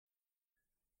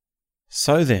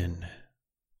So then,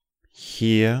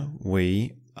 here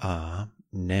we are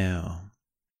now.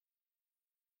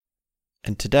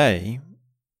 And today,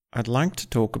 I'd like to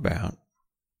talk about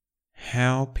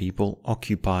how people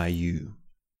occupy you.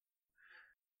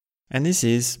 And this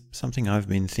is something I've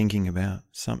been thinking about,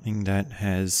 something that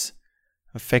has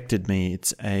affected me.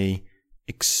 It's a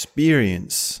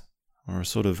experience or a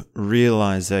sort of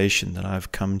realization that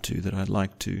I've come to that I'd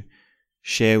like to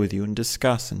share with you and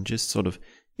discuss and just sort of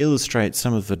illustrate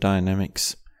some of the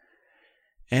dynamics.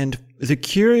 And the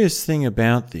curious thing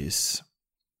about this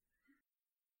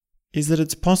is that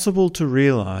it's possible to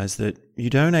realize that you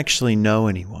don't actually know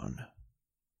anyone.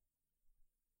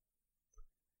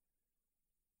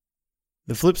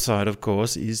 The flip side, of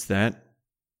course, is that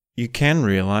you can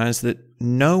realize that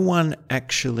no one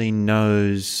actually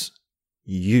knows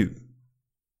you.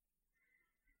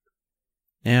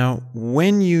 Now,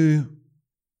 when you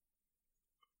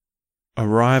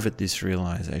arrive at this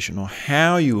realization, or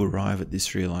how you arrive at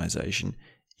this realization,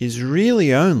 is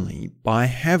really only by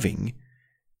having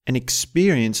an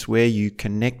experience where you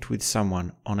connect with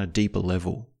someone on a deeper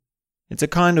level. It's a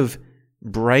kind of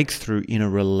breakthrough in a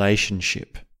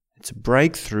relationship. It's a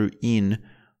breakthrough in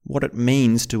what it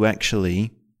means to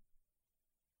actually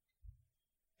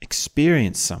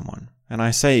experience someone. And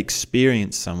I say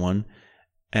experience someone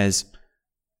as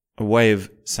a way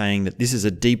of saying that this is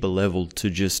a deeper level to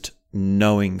just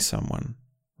knowing someone,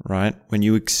 right? When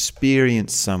you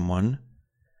experience someone,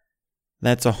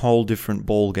 that's a whole different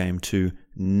ballgame to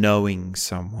knowing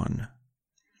someone.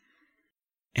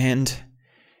 And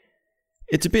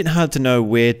it's a bit hard to know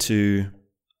where to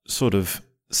sort of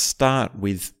start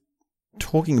with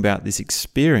talking about this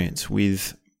experience,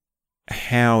 with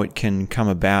how it can come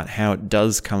about, how it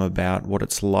does come about, what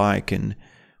it's like, and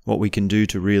what we can do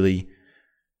to really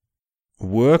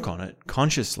work on it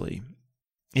consciously.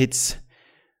 It's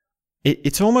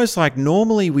almost like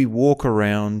normally we walk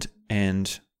around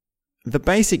and the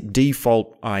basic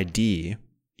default idea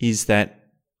is that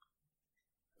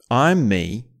I'm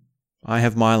me, I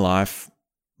have my life,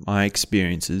 my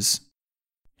experiences,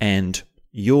 and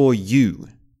you're you.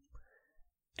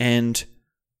 And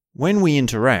when we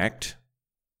interact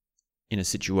in a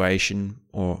situation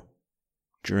or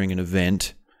during an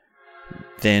event,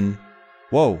 then,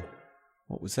 whoa,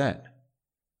 what was that?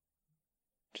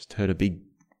 Just heard a big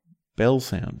bell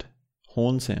sound,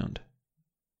 horn sound.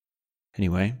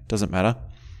 Anyway, doesn't matter.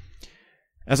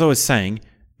 As I was saying,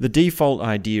 the default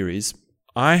idea is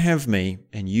I have me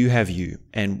and you have you.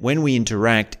 And when we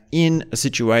interact in a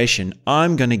situation,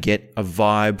 I'm going to get a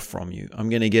vibe from you. I'm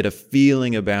going to get a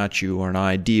feeling about you or an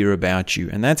idea about you.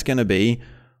 And that's going to be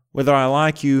whether I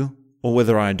like you or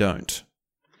whether I don't.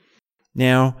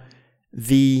 Now,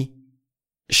 the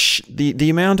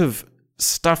amount of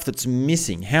stuff that's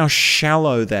missing, how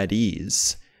shallow that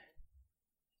is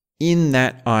in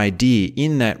that idea,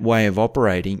 in that way of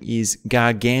operating, is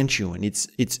gargantuan. It's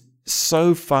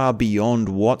so far beyond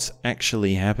what's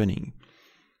actually happening.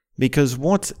 Because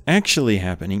what's actually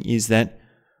happening is that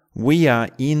we are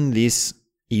in this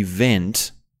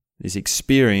event, this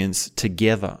experience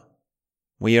together.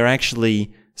 We are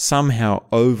actually somehow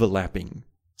overlapping,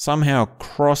 somehow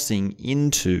crossing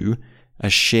into a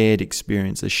shared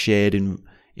experience, a shared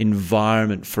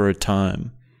environment for a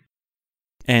time.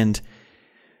 And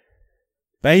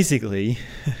basically,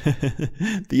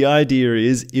 the idea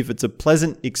is if it's a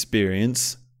pleasant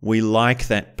experience, we like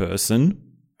that person.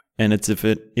 And if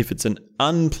it's an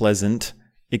unpleasant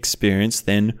experience,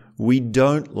 then we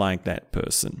don't like that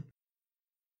person.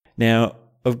 Now,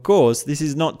 of course, this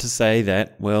is not to say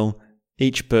that, well,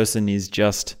 each person is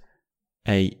just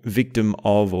a victim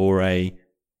of or a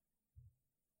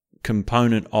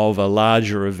component of a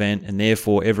larger event and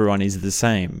therefore everyone is the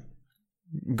same.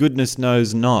 Goodness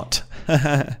knows not.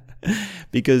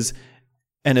 Because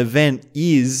an event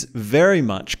is very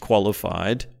much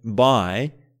qualified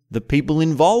by the people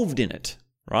involved in it,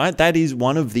 right? That is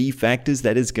one of the factors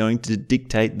that is going to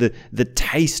dictate the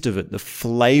taste of it, the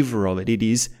flavor of it. It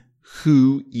is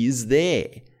who is there.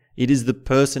 It is the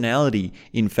personality,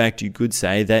 in fact, you could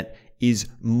say, that is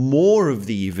more of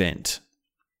the event,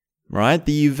 right?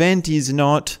 The event is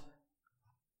not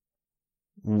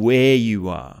where you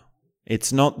are.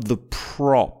 It's not the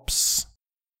props.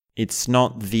 It's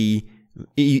not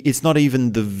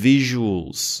even the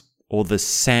visuals or the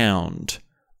sound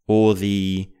or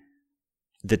the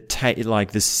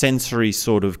sensory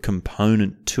sort of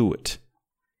component to it.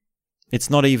 It's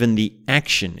not even the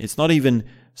action. It's not even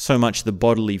so much the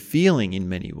bodily feeling in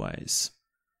many ways.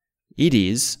 It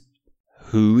is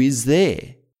who is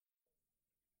there.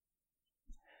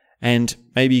 And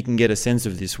maybe you can get a sense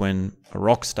of this when a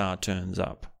rock star turns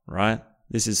up, right?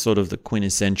 This is sort of the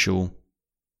quintessential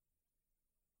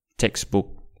textbook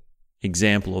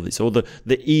example of this, or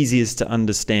the easiest to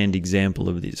understand example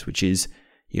of this, which is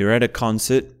you're at a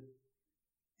concert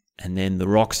and then the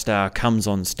rock star comes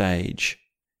on stage.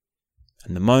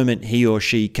 And the moment he or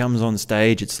she comes on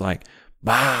stage, it's like,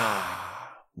 bah,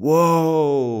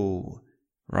 whoa,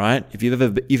 right? If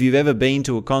you've ever been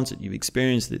to a concert, you've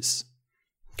experienced this,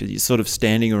 because you're sort of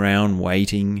standing around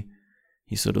waiting.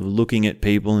 You're sort of looking at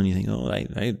people and you think, oh,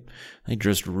 they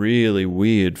dressed really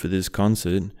weird for this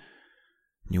concert. And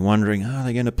you're wondering, are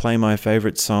they going to play my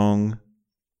favorite song?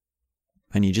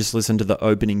 And you just listen to the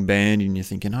opening band and you're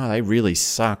thinking, oh, they really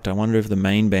sucked. I wonder if the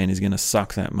main band is going to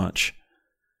suck that much.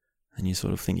 And you're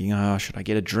sort of thinking, oh, should I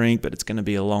get a drink? But it's going to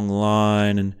be a long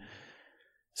line and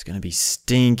it's going to be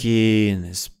stinky and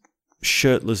there's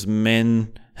shirtless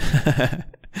men,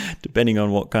 depending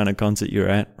on what kind of concert you're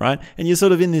at, right? And you're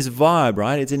sort of in this vibe,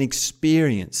 right? It's an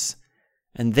experience.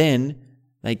 And then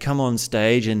they come on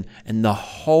stage and the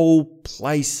whole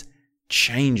place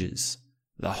changes.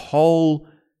 The whole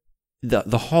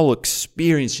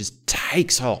experience just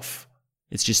takes off.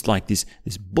 It's just like this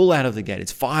bull out of the gate.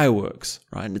 It's fireworks,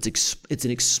 right? It's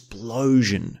an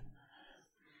explosion.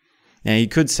 Now you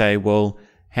could say, well,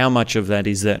 how much of that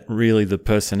is that really the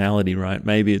personality, right?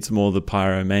 Maybe it's more the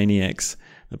pyromaniacs,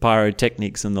 the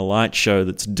pyrotechnics and the light show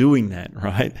that's doing that,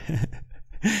 right?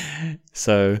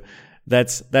 So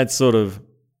that's sort of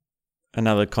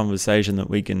another conversation that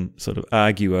we can sort of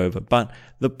argue over. But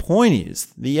the point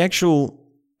is, the actual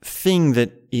thing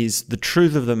that is the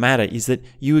truth of the matter is that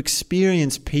you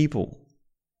experience people.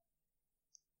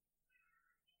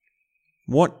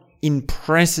 What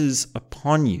impresses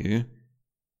upon you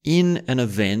in an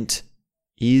event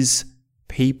is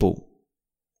people.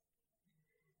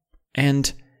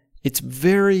 And it's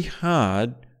very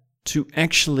hard to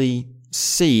actually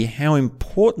see how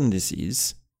important this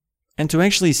is and to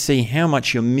actually see how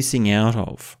much you're missing out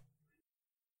of.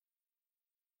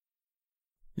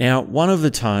 Now, one of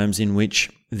the times in which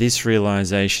this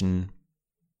realization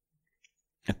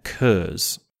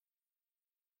occurs,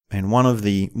 and one of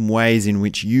the ways in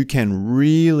which you can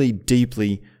really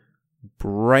deeply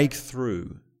break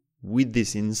through with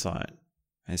this insight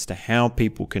as to how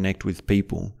people connect with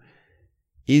people,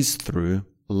 is through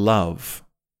love.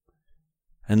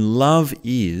 And love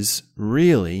is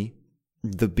really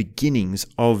the beginnings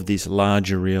of this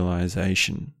larger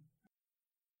realization.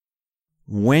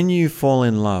 When you fall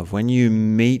in love, when you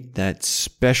meet that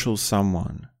special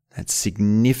someone, that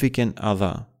significant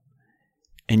other,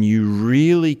 and you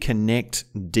really connect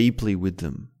deeply with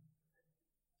them,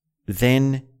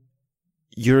 then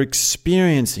you're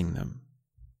experiencing them.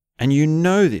 And you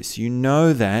know this. You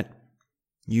know that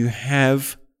you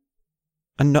have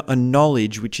a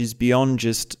knowledge which is beyond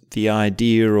just the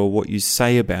idea or what you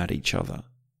say about each other.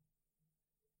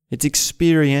 It's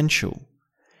experiential.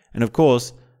 And of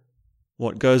course,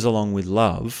 what goes along with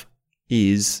love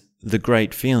is the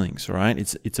great feelings, right?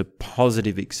 It's a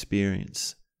positive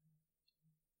experience.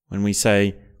 When we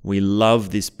say we love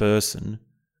this person,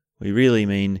 we really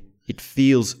mean it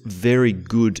feels very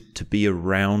good to be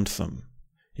around them.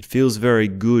 It feels very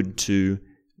good to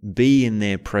be in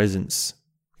their presence,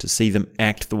 to see them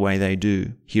act the way they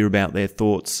do, hear about their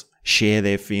thoughts, share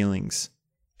their feelings,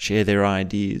 share their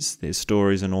ideas, their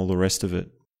stories, and all the rest of it.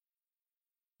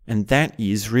 And that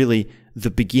is really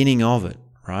the beginning of it,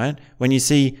 right? When you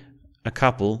see a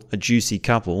couple, a juicy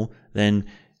couple, then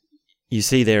you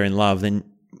see they're in love, then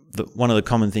one of the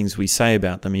common things we say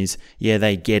about them is, yeah,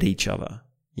 they get each other.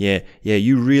 Yeah,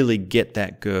 you really get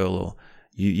that girl, or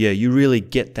you really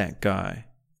get that guy,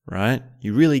 right?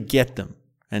 You really get them.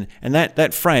 And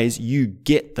that phrase, you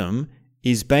get them,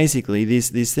 is basically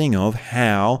this thing of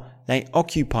how they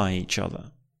occupy each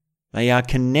other. They are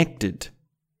connected.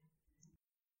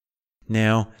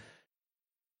 Now,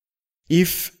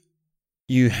 if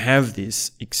you have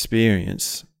this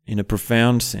experience in a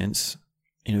profound sense,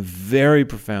 in a very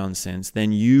profound sense,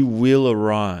 then you will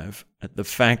arrive at the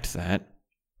fact that,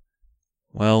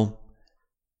 well,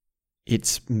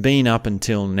 it's been up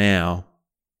until now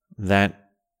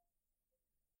that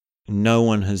no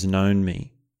one has known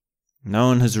me. No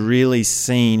one has really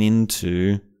seen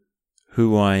into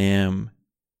who I am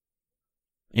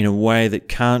in a way that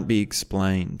can't be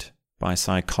explained by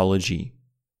psychology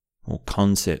or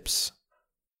concepts.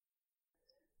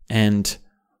 And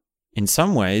in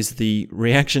some ways, the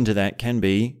reaction to that can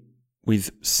be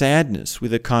with sadness,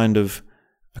 with a kind of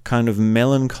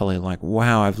melancholy, like,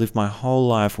 wow, I've lived my whole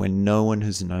life where no one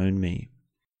has known me.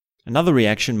 Another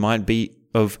reaction might be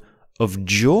of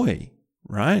joy,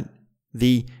 right?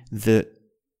 The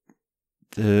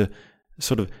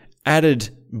sort of added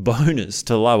bonus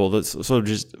to love, or that's sort of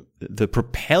just the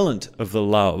propellant of the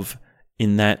love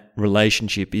in that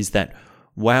relationship, is that,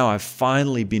 wow, I've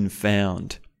finally been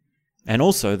found. And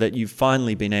also that you've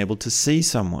finally been able to see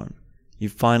someone.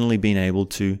 You've finally been able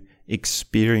to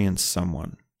experience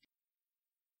someone.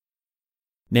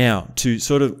 Now, to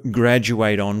sort of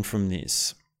graduate on from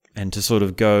this and to sort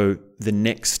of go the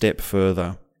next step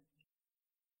further,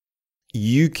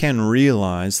 you can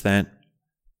realize that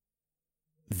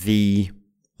the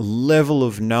level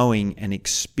of knowing and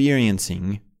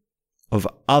experiencing of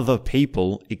other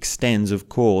people extends, of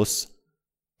course,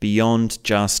 beyond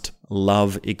just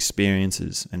love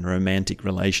experiences and romantic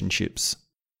relationships.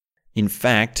 In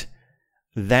fact,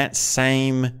 that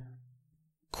same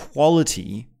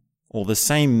quality or the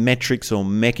same metrics or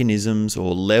mechanisms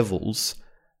or levels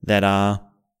that are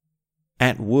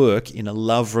at work in a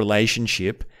love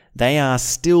relationship, they are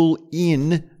still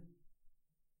in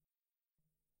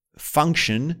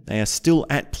function, they are still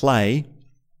at play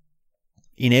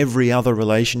in every other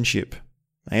relationship.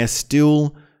 They are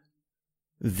still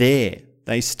there.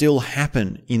 They still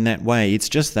happen in that way. It's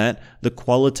just that the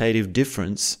qualitative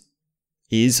difference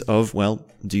is of, well,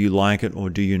 do you like it or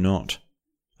do you not?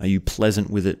 Are you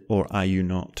pleasant with it or are you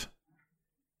not?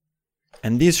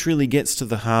 And this really gets to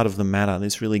the heart of the matter.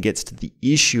 This really gets to the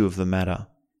issue of the matter,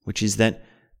 which is that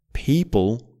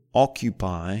people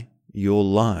occupy your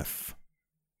life.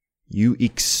 You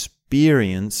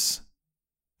experience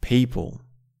people.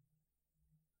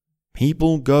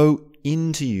 People go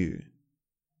into you.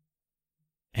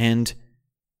 And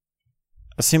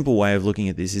a simple way of looking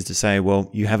at this is to say, well,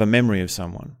 you have a memory of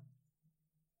someone.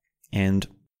 And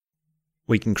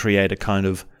we can create a kind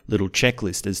of little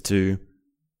checklist as to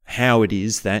how it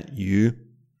is that you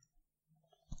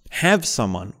have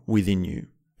someone within you.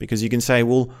 Because you can say,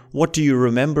 well, what do you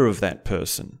remember of that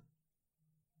person?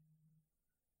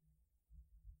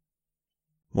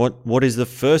 What is the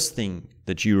first thing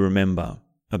that you remember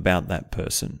about that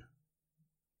person?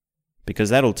 Because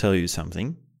that'll tell you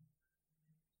something.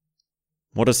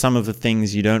 What are some of the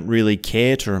things you don't really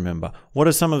care to remember? What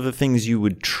are some of the things you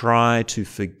would try to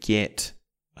forget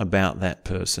about that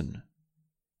person?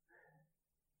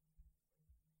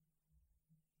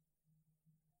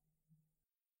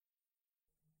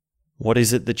 What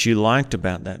is it that you liked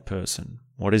about that person?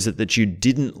 What is it that you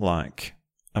didn't like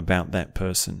about that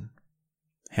person?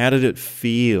 How did it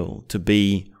feel to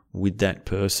be with that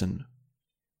person?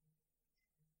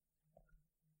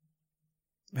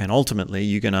 And ultimately,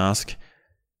 you can ask,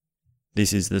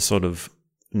 this is the sort of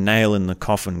nail in the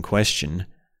coffin question,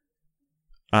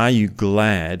 are you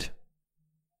glad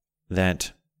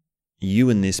that you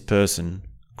and this person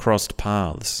crossed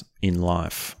paths in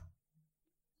life?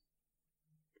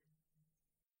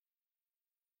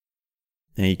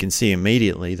 Now you can see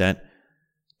immediately that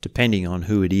depending on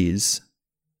who it is,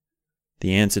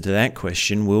 the answer to that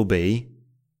question will be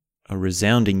a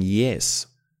resounding yes.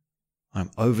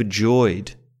 I'm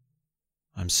overjoyed.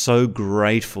 I'm so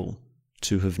grateful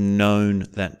to have known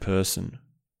that person.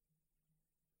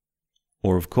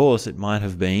 Or of course, it might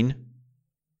have been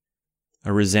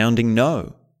a resounding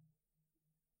no.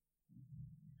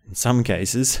 In some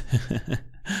cases,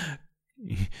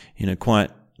 in a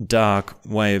quite dark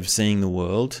way of seeing the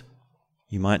world,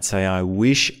 you might say, I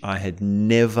wish I had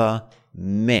never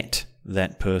met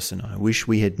that person. I wish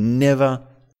we had never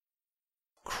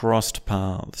crossed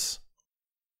paths.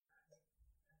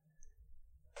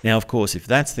 Now, of course, if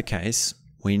that's the case,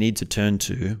 we need to turn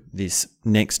to this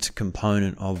next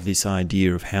component of this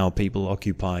idea of how people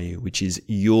occupy you, which is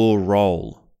your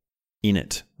role in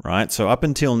it, right? So up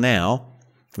until now,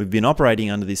 we've been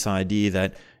operating under this idea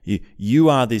that you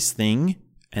are this thing,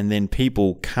 and then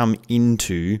people come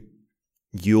into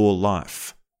your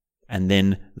life, and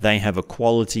then they have a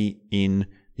quality in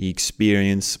the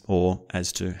experience or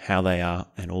as to how they are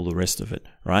and all the rest of it,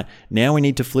 right? Now we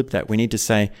need to flip that. We need to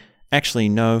say, actually,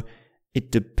 no,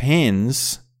 it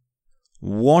depends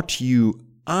what you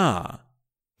are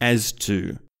as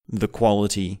to the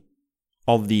quality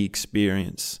of the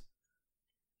experience.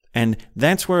 And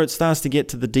that's where it starts to get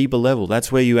to the deeper level. That's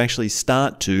where you actually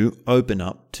start to open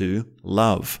up to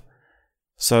love.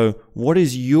 So what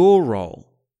is your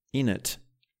role in it?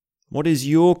 What is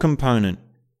your component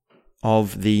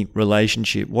of the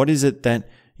relationship? What is it that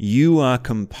you are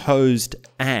composed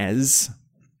as,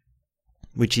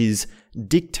 which is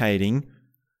dictating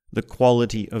the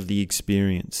quality of the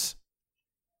experience?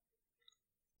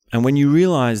 And when you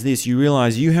realize this, you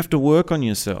realize you have to work on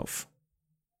yourself.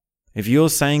 If you're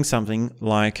saying something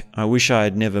like, I wish I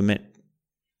had never met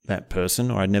that person,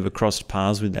 or I'd never crossed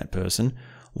paths with that person,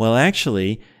 well,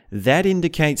 actually, that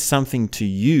indicates something to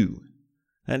you.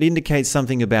 That indicates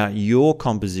something about your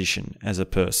composition as a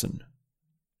person.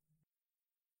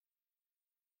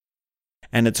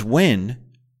 And it's when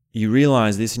you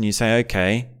realize this and you say,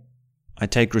 okay, I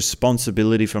take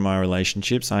responsibility for my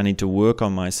relationships, I need to work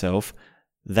on myself,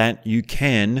 that you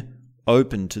can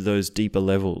open to those deeper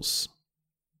levels.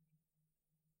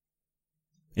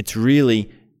 It's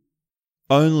really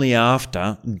only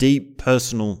after deep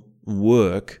personal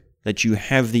work that you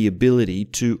have the ability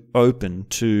to open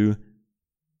to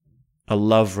a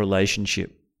love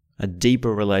relationship, a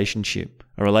deeper relationship,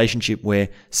 a relationship where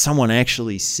someone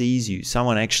actually sees you,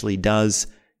 someone actually does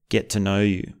get to know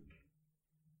you.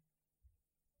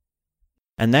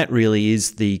 And that really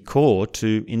is the core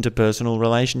to interpersonal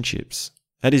relationships.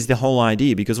 That is the whole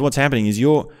idea, because what's happening is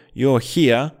you're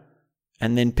here,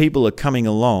 and then people are coming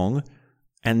along,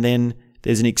 and then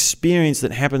there's an experience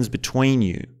that happens between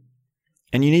you.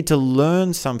 And you need to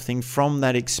learn something from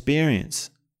that experience.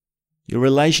 Your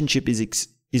relationship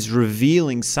is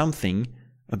revealing something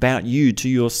about you to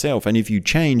yourself. And if you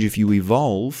change, if you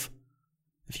evolve,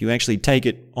 if you actually take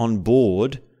it on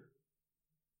board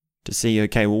to see,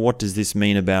 okay, well, what does this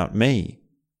mean about me?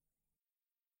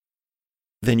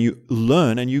 Then you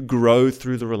learn and you grow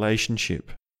through the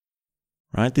relationship,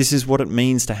 right? This is what it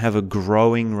means to have a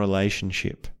growing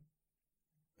relationship,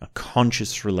 a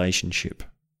conscious relationship.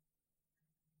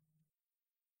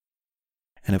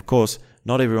 And of course,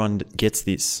 not everyone gets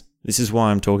this. This is why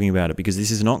I'm talking about it, because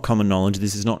this is not common knowledge,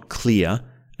 this is not clear,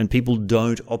 and people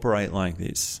don't operate like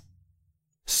this.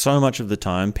 So much of the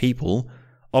time, people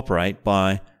operate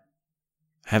by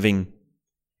having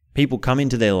people come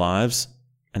into their lives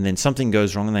and then something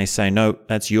goes wrong and they say, no,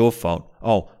 that's your fault.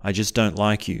 Oh, I just don't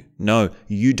like you. No,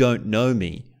 you don't know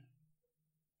me.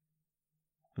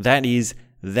 That is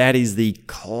the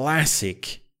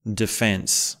classic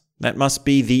defense. That must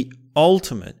be the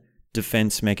ultimate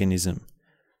defense mechanism.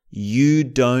 You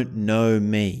don't know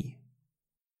me.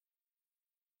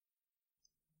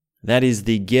 That is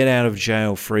the get out of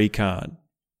jail free card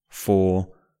for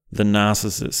the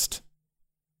narcissist.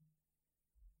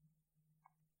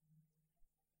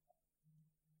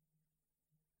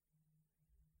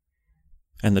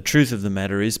 And the truth of the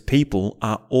matter is, people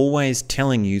are always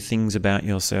telling you things about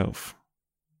yourself.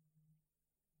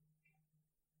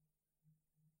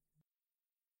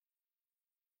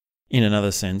 In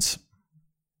another sense,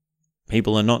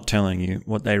 people are not telling you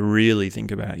what they really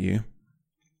think about you.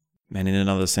 And in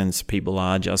another sense, people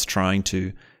are just trying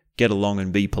to get along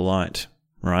and be polite,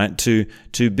 right?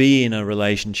 To be in a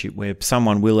relationship where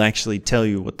someone will actually tell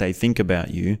you what they think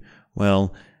about you,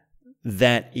 well,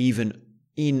 that even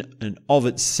in and of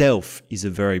itself is a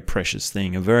very precious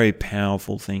thing, a very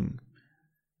powerful thing,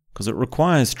 because it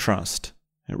requires trust.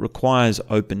 It requires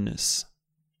openness.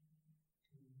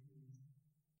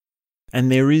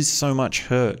 And there is so much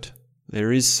hurt.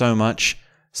 There is so much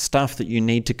stuff that you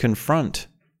need to confront.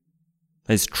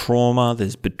 There's trauma,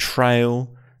 there's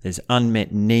betrayal, there's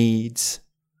unmet needs,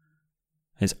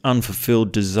 there's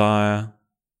unfulfilled desire.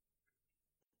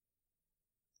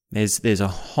 There's a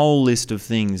whole list of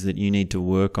things that you need to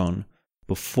work on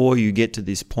before you get to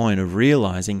this point of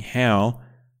realizing how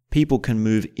people can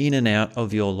move in and out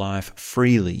of your life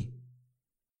freely.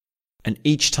 And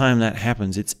each time that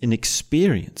happens, it's an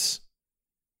experience.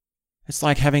 It's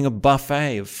like having a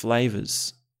buffet of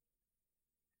flavors.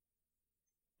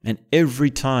 And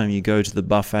every time you go to the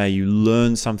buffet, you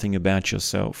learn something about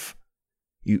yourself.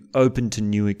 You open to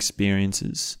new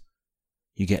experiences.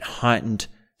 You get heightened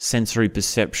sensory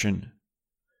perception.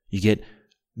 You get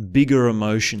bigger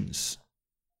emotions.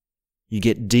 You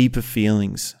get deeper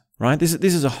feelings, right? This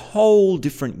is a whole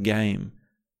different game.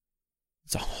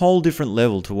 It's a whole different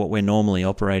level to what we're normally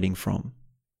operating from.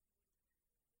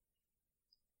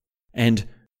 And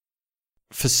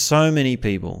for so many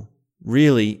people,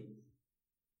 really,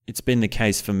 it's been the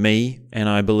case for me, and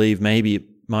I believe maybe it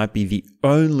might be the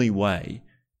only way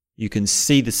you can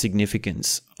see the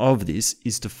significance of this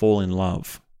is to fall in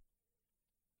love.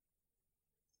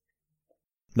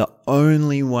 The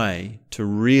only way to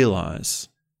realize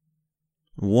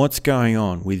what's going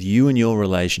on with you and your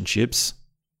relationships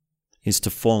is to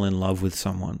fall in love with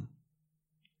someone.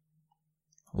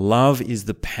 Love is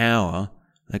the power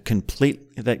that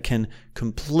can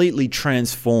completely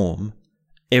transform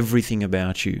everything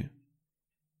about you.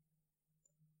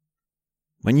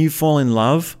 When you fall in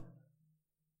love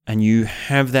and you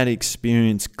have that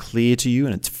experience clear to you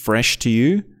and it's fresh to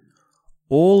you,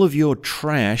 all of your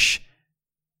trash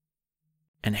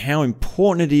and how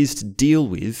important it is to deal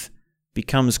with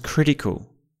becomes critical.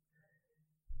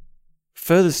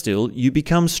 Further still, you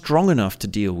become strong enough to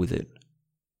deal with it.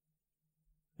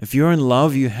 If you're in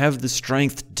love, you have the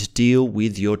strength to deal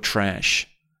with your trash.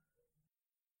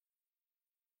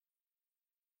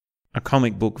 A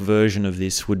comic book version of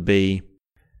this would be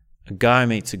a guy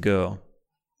meets a girl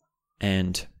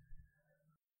and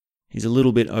he's a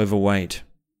little bit overweight,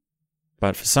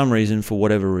 but for some reason, for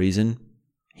whatever reason,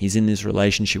 he's in this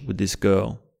relationship with this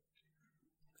girl.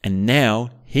 And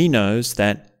now he knows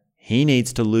that he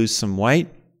needs to lose some weight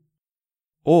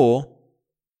or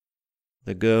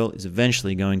the girl is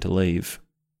eventually going to leave.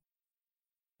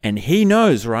 And he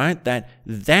knows, right, that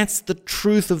that's the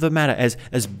truth of the matter.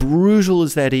 As brutal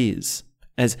as that is,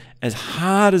 as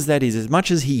hard as that is, as much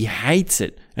as he hates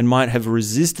it and might have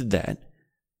resisted that,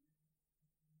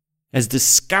 as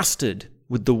disgusted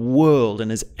with the world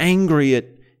and as angry at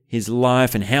his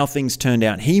life and how things turned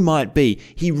out he might be,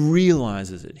 he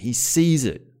realizes it, he sees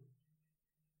it.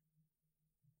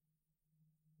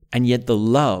 And yet the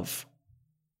love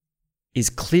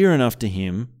is clear enough to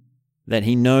him that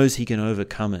he knows he can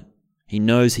overcome it. He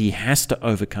knows he has to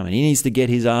overcome it. He needs to get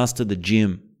his ass to the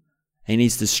gym. He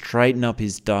needs to straighten up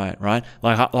his diet, right?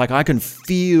 Like I can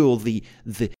feel the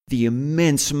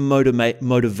immense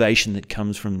motivation that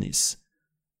comes from this,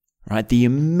 right? The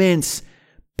immense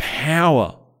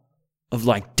power of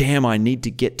like, damn, I need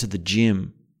to get to the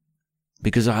gym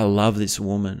because I love this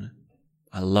woman.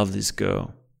 I love this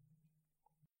girl.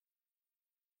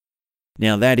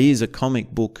 Now that is a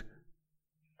comic book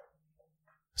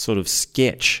sort of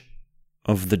sketch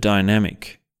of the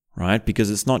dynamic, right? Because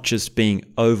it's not just being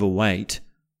overweight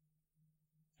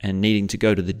and needing to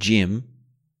go to the gym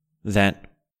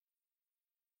that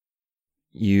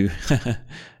you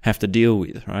have to deal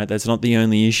with, right? That's not the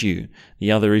only issue.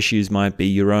 The other issues might be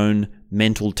your own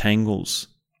mental tangles,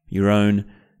 your own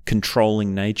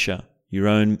controlling nature, your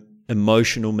own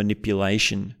emotional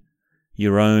manipulation,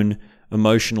 your own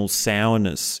emotional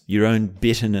sourness, your own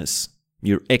bitterness,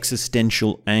 your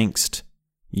existential angst,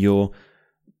 your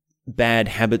bad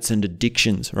habits and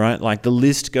addictions, right? Like the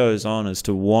list goes on as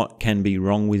to what can be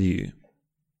wrong with you.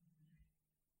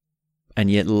 And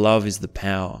yet love is the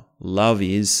power. Love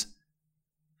is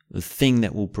the thing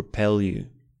that will propel you.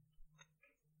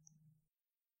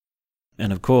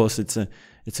 And of course, it's a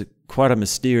quite a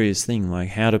mysterious thing. Like,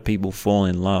 how do people fall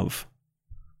in love?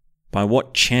 By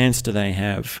what chance do they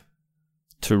have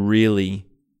to really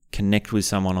connect with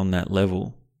someone on that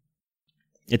level?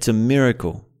 It's a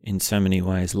miracle in so many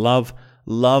ways. Love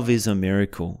is a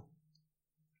miracle.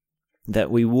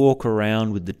 That we walk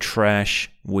around with the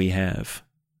trash we have.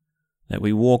 That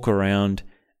we walk around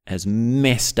as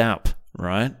messed up,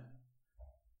 right?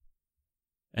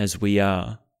 As we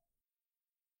are.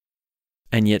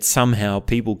 And yet somehow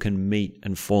people can meet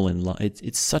and fall in love.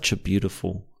 It's such a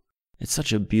beautiful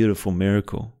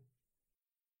miracle.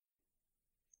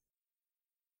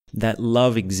 That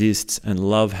love exists and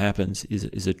love happens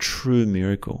is a true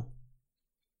miracle.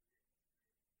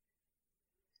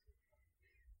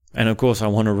 And of course, I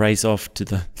want to race off to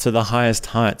the highest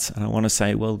heights, and I want to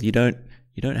say, well, you don't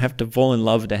have to fall in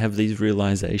love to have these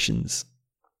realizations.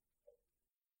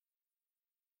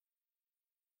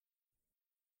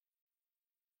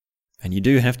 And you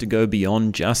do have to go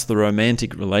beyond just the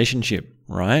romantic relationship,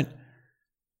 right?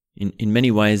 In many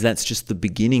ways, that's just the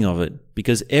beginning of it,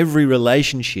 because every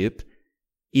relationship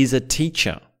is a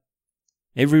teacher.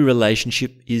 Every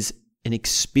relationship is an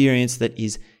experience that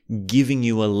is giving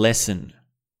you a lesson.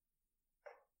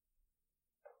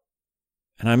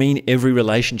 And I mean every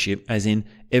relationship as in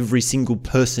every single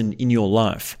person in your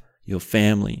life, your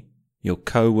family, your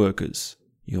co-workers,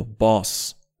 your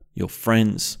boss, your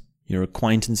friends, your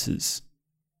acquaintances,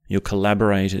 your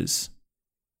collaborators,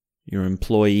 your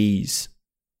employees.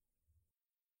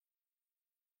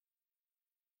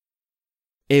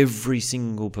 Every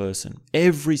single person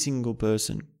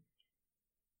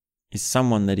is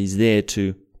someone that is there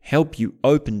to help you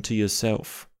open to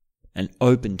yourself and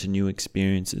open to new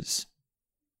experiences.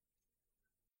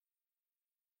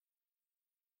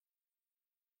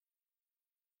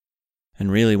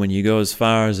 And really, when you go as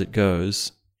far as it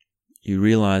goes, you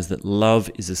realize that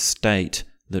love is a state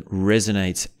that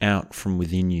resonates out from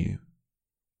within you.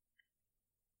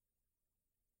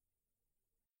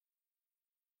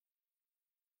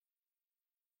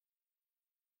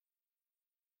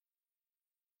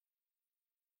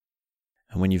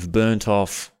 And when you've burnt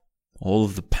off all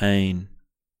of the pain,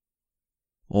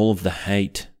 all of the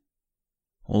hate,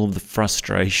 all of the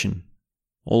frustration,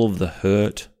 all of the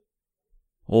hurt,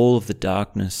 all of the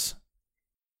darkness,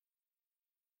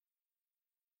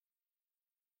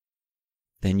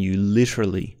 then you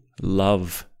literally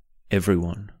love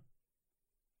everyone.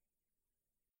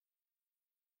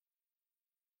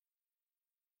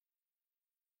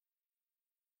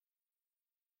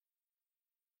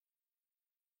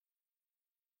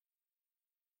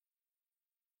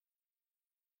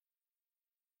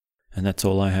 And that's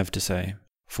all I have to say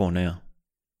for now.